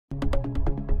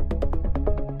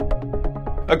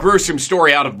A gruesome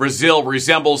story out of Brazil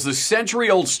resembles the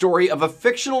century-old story of a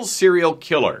fictional serial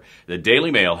killer. The Daily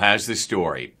Mail has the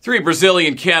story. 3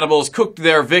 Brazilian cannibals cooked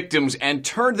their victims and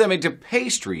turned them into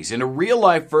pastries in a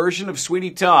real-life version of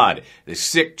Sweeney Todd. The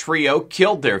sick trio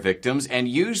killed their victims and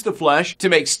used the flesh to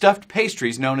make stuffed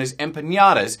pastries known as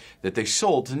empanadas that they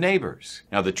sold to neighbors.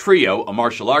 Now, the trio, a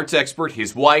martial arts expert,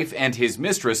 his wife, and his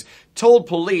mistress, told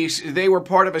police they were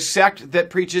part of a sect that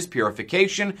preaches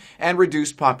purification and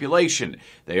reduced population.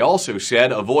 They also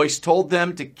said a voice told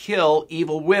them to kill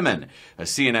evil women. A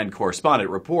CNN correspondent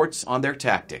reports on their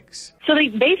tactics. So they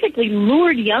basically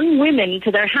lured young women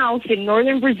to their house in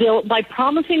northern Brazil by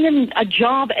promising them a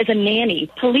job as a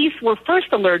nanny. Police were first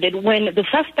alerted when the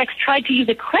suspects tried to use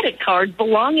a credit card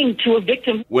belonging to a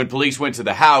victim. When police went to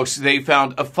the house, they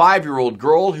found a 5-year-old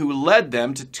girl who led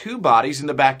them to 2 bodies in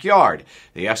the backyard.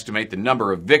 They estimate the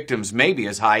number of victims may be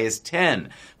as high as 10.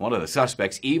 One of the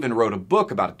suspects even wrote a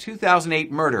book about a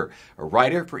 2008 murder. A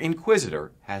writer for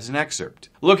Inquisitor has an excerpt.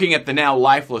 Looking at the now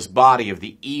lifeless body of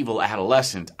the evil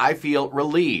adolescent, I feel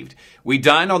relieved. We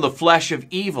dine on the flesh of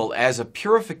evil as a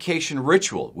purification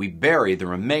ritual. We bury the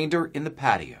remainder in the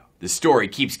patio. The story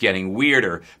keeps getting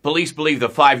weirder. Police believe the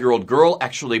 5-year-old girl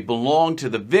actually belonged to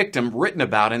the victim written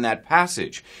about in that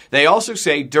passage. They also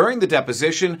say during the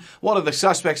deposition, one of the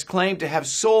suspects claimed to have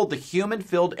sold the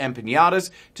human-filled empanadas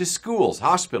to schools,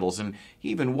 hospitals, and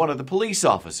even one of the police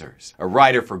officers. A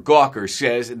writer for Gawker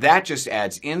says that just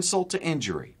adds insult to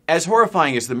injury. As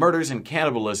horrifying as the murders and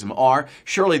cannibalism are,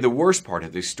 surely the worst part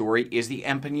of this story is the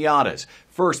empanadas.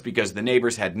 First, because the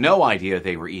neighbors had no idea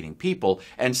they were eating people,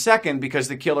 and second, because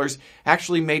the killers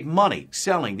actually made money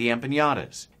selling the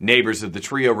empanadas. Neighbors of the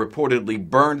trio reportedly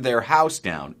burned their house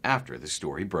down after the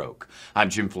story broke. I'm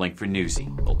Jim FLINK for Newsy.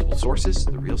 Multiple sources,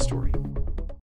 the real story.